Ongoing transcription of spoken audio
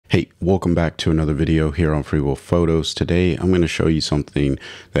Hey, welcome back to another video here on Free Will Photos. Today, I'm going to show you something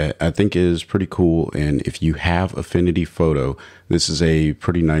that I think is pretty cool. And if you have Affinity Photo, this is a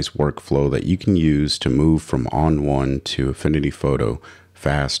pretty nice workflow that you can use to move from ON1 to Affinity Photo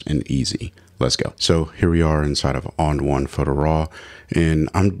fast and easy. Let's go. So here we are inside of ON1 Photo Raw, and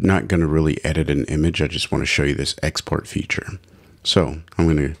I'm not going to really edit an image. I just want to show you this export feature. So I'm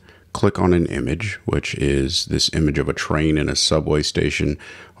going to click on an image, which is this image of a train in a subway station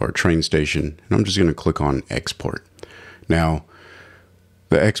or a train station, and I'm just going to click on export. Now,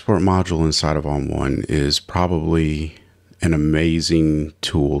 the export module inside of ON1 is probably an amazing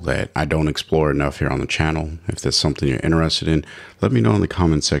tool that I don't explore enough here on the channel. If that's something you're interested in, let me know in the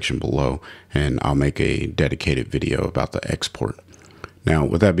comment section below, and I'll make a dedicated video about the export. Now,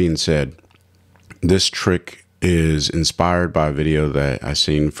 with that being said, this trick is inspired by a video that I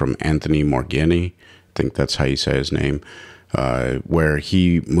seen from Anthony Morgani, I think that's how you say his name, where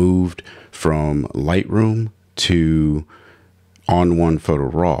he moved from Lightroom to ON1 Photo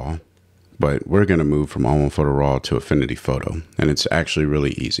Raw, but we're going to move from ON1 Photo Raw to Affinity Photo, and it's actually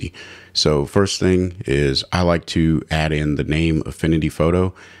really easy. So first thing is I like to add in the name Affinity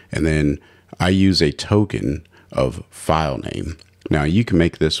Photo, and then I use a token of file name. Now you can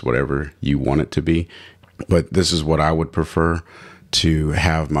make this whatever you want it to be, but this is what I would prefer to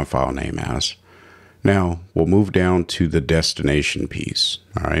have my file name as. Now we'll move down to the destination piece.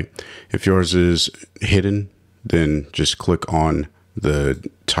 All right. If yours is hidden, then just click on the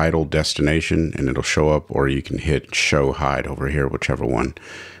title destination and it'll show up, or you can hit show hide over here, whichever one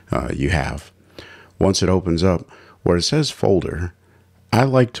you have. Once it opens up where it says folder, I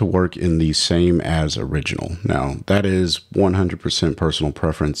like to work in the same as original. Now, that is 100% personal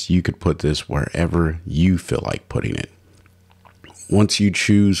preference. You could put this wherever you feel like putting it. Once you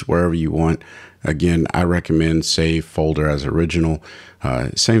choose wherever you want, again, I recommend save folder as original.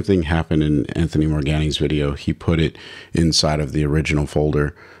 Same thing happened in Anthony Morgani's video. He put it inside of the original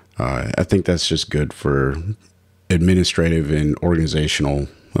folder. I think that's just good for administrative and organizational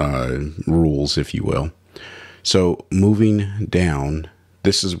rules, if you will. So moving down,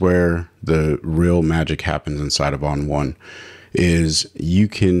 this is where the real magic happens inside of ON1, is you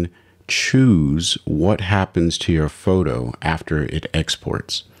can choose what happens to your photo after it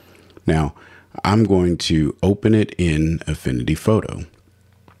exports. Now, I'm going to open it in Affinity Photo,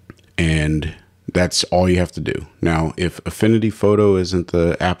 and that's all you have to do. Now, if Affinity Photo isn't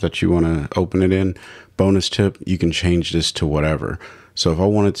the app that you want to open it in, bonus tip, you can change this to whatever. So if I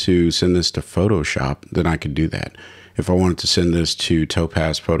wanted to send this to Photoshop, then I could do that. If I wanted to send this to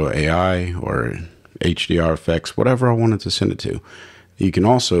Topaz Photo AI or HDR effects, whatever I wanted to send it to. You can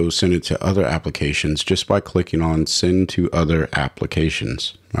also send it to other applications just by clicking on send to other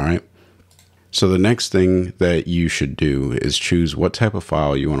applications. All right. So the next thing that you should do is choose what type of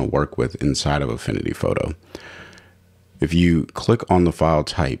file you want to work with inside of Affinity Photo. If you click on the file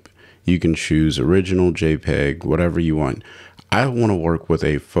type, you can choose original, JPEG, whatever you want. I want to work with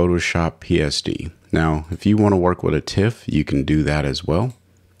a Photoshop PSD. Now, if you want to work with a TIFF, you can do that as well.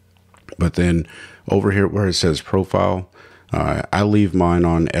 But then over here where it says profile, I leave mine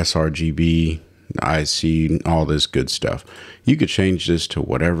on sRGB, IC, all this good stuff. You could change this to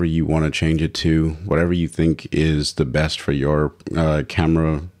whatever you want to change it to, whatever you think is the best for your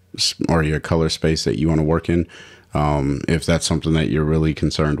camera or your color space that you want to work in. If that's something that you're really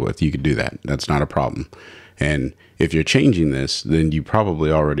concerned with, you could do that. That's not a problem. And if you're changing this, then you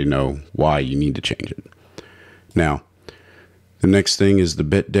probably already know why you need to change it. Now, the next thing is the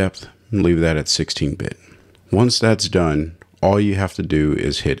bit depth. Leave that at 16-bit. Once that's done, all you have to do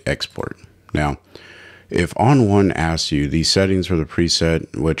is hit export. Now, if ON1 asks you these settings for the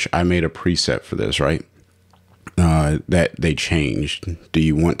preset, which I made a preset for this, right? That they changed. Do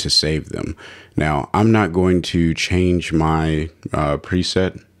you want to save them? Now, I'm not going to change my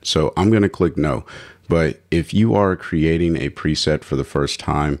preset, so I'm going to click no. But if you are creating a preset for the first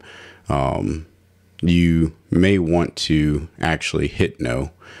time, you may want to actually hit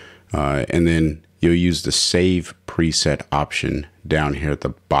no, and then you'll use the save preset option down here at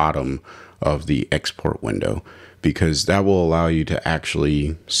the bottom of the export window, because that will allow you to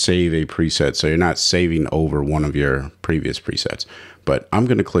actually save a preset. So you're not saving over one of your previous presets. But I'm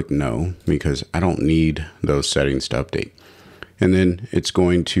going to click no because I don't need those settings to update. And then it's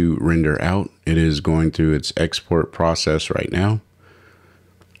going to render out. It is going through its export process right now.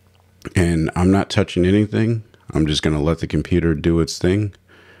 And I'm not touching anything. I'm just going to let the computer do its thing.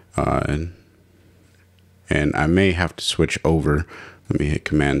 And I may have to switch over. Let me hit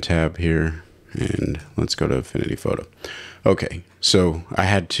Command Tab here and let's go to Affinity Photo. Okay, so I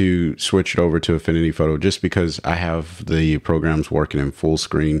had to switch it over to Affinity Photo just because I have the programs working in full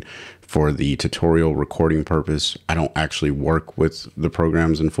screen for the tutorial recording purpose. I don't actually work with the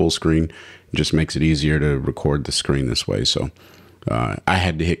programs in full screen. It just makes it easier to record the screen this way. So I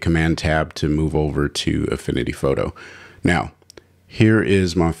had to hit Command Tab to move over to Affinity Photo. Now, here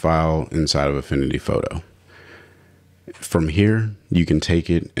is my file inside of Affinity Photo. From here, you can take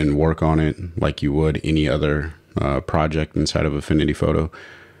it and work on it like you would any other project inside of Affinity Photo.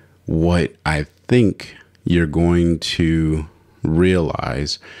 What I think you're going to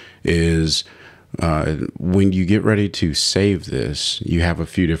realize is when you get ready to save this, you have a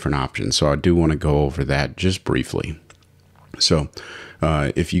few different options. So I do want to go over that just briefly. So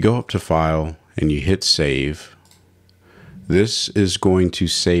if you go up to File and you hit Save, this is going to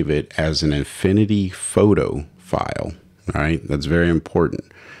save it as an Affinity Photo file. All right, that's very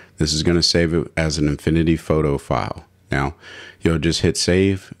important. This is going to save it as an Affinity Photo file. Now, you'll just hit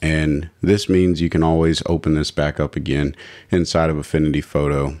save, and this means you can always open this back up again inside of Affinity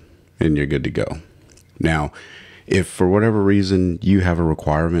Photo, and you're good to go. Now, if for whatever reason you have a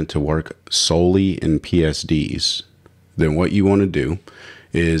requirement to work solely in PSDs, then what you want to do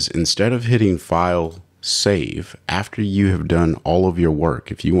is, instead of hitting File, Save, after you have done all of your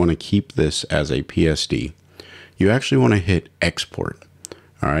work, if you want to keep this as a PSD, you actually want to hit Export.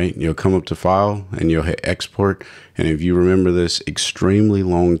 All right, you'll come up to File and you'll hit Export. And if you remember this extremely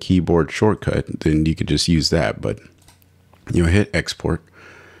long keyboard shortcut, then you could just use that. But you'll hit Export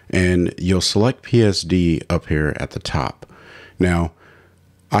and you'll select PSD up here at the top. Now,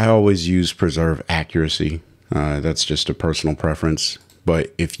 I always use Preserve Accuracy. That's just a personal preference.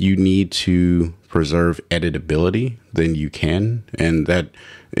 But if you need to preserve editability, then you can. And that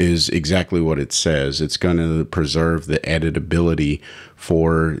is exactly what it says. It's going to preserve the editability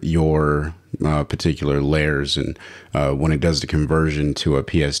for your particular layers, and when it does the conversion to a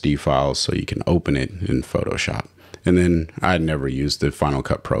PSD file, so you can open it in Photoshop. And then I never used the Final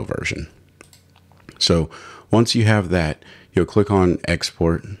Cut Pro version. So once you have that, you'll click on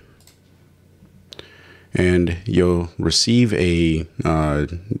Export, and you'll receive a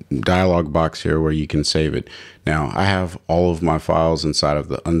dialog box here where you can save it. Now, I have all of my files inside of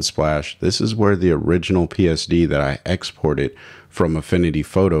the Unsplash. This is where the original PSD that I exported from Affinity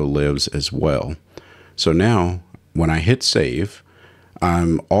Photo lives as well. So now, when I hit save,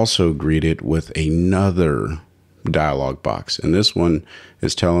 I'm also greeted with another dialog box. And this one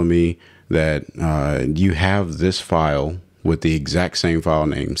is telling me that you have this file with the exact same file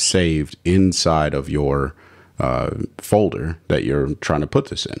name saved inside of your folder that you're trying to put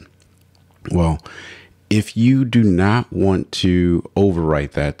this in. Well, if you do not want to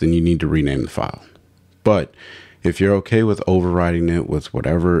overwrite that, then you need to rename the file. But if you're okay with overwriting it with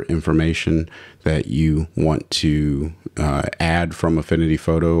whatever information that you want to add from Affinity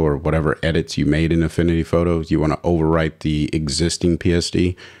Photo, or whatever edits you made in Affinity Photo, you want to overwrite the existing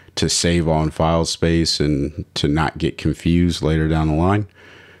PSD to save on file space and to not get confused later down the line,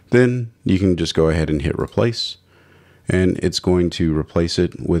 then you can just go ahead and hit replace, and it's going to replace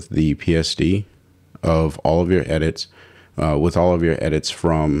it with the PSD of all of your edits, with all of your edits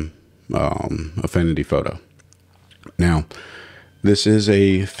from Affinity Photo. Now, this is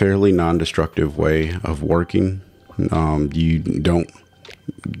a fairly non-destructive way of working. You don't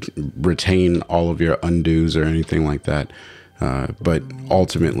retain all of your undos or anything like that. But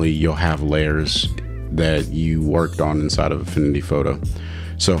ultimately, you'll have layers that you worked on inside of Affinity Photo.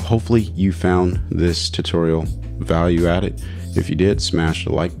 So hopefully you found this tutorial value added. If you did, smash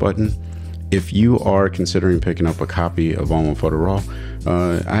the like button. If you are considering picking up a copy of ON1 Photo Raw,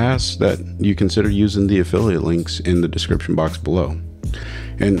 I ask that you consider using the affiliate links in the description box below.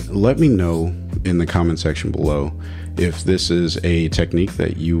 And let me know in the comment section below if this is a technique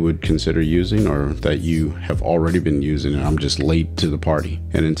that you would consider using, or that you have already been using and I'm just late to the party.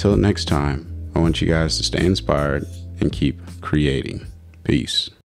 And until next time, I want you guys to stay inspired and keep creating. Peace.